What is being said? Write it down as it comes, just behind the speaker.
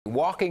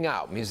walking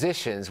out.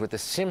 Musicians with the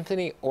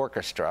Symphony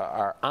Orchestra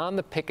are on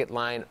the picket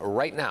line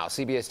right now.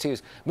 CBS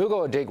 2's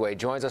Mugo Odigwe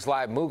joins us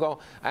live. Mugo,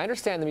 I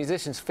understand the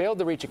musicians failed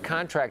to reach a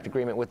contract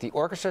agreement with the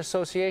Orchestra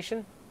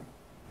Association?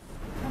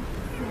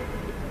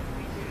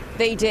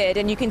 They did,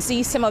 and you can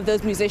see some of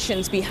those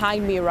musicians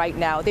behind me right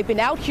now. They've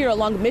been out here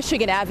along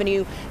Michigan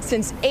Avenue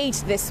since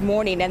 8 this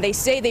morning, and they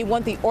say they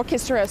want the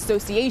Orchestra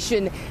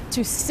Association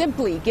to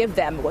simply give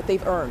them what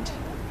they've earned.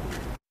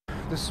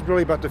 This is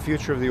really about the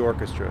future of the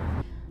orchestra.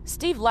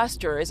 Steve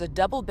Lester is a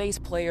double bass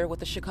player with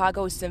the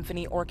Chicago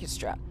Symphony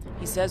Orchestra.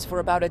 He says for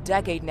about a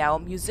decade now,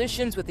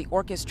 musicians with the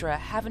orchestra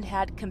haven't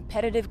had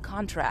competitive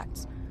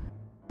contracts.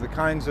 The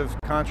kinds of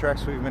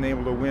contracts we've been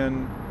able to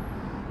win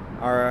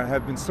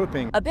have been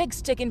slipping. A big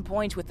sticking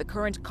point with the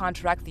current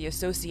contract the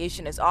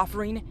association is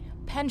offering: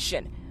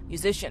 pension.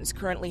 Musicians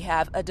currently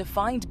have a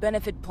defined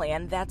benefit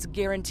plan that's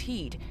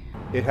guaranteed.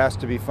 It has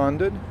to be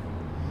funded.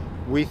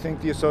 We think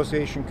the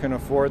association can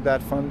afford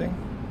that funding.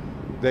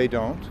 They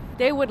don't.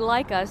 They would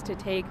like us to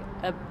take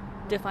a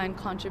defined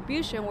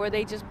contribution where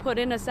they just put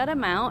in a set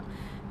amount,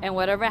 and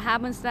whatever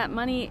happens to that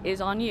money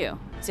is on you.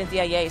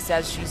 Cynthia Ye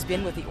says she's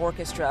been with the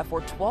orchestra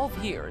for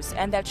 12 years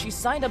and that she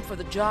signed up for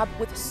the job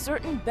with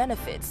certain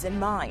benefits in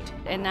mind.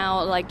 And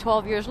now, like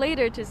 12 years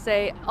later, to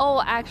say,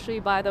 oh, actually,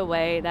 by the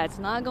way, that's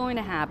not going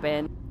to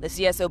happen. The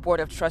CSO Board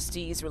of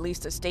Trustees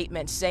released a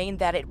statement saying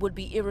that it would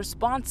be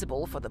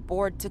irresponsible for the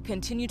board to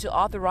continue to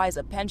authorize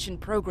a pension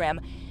program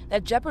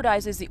that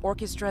jeopardizes the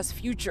orchestra's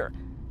future.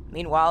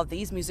 Meanwhile,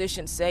 these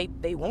musicians say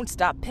they won't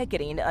stop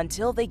picketing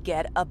until they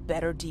get a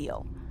better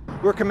deal.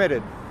 We're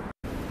committed.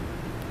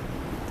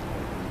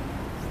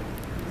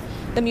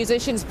 The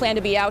musicians plan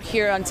to be out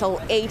here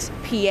until 8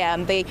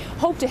 p.m. They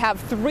hope to have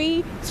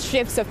 3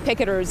 shifts of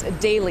picketers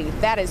daily.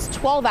 That is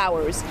 12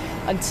 hours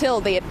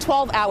until they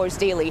 12 hours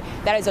daily.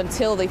 That is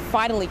until they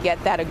finally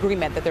get that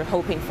agreement that they're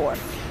hoping for.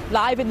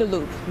 Live in the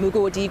loop,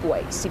 Mugo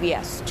Odigwe,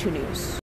 CBS 2 News.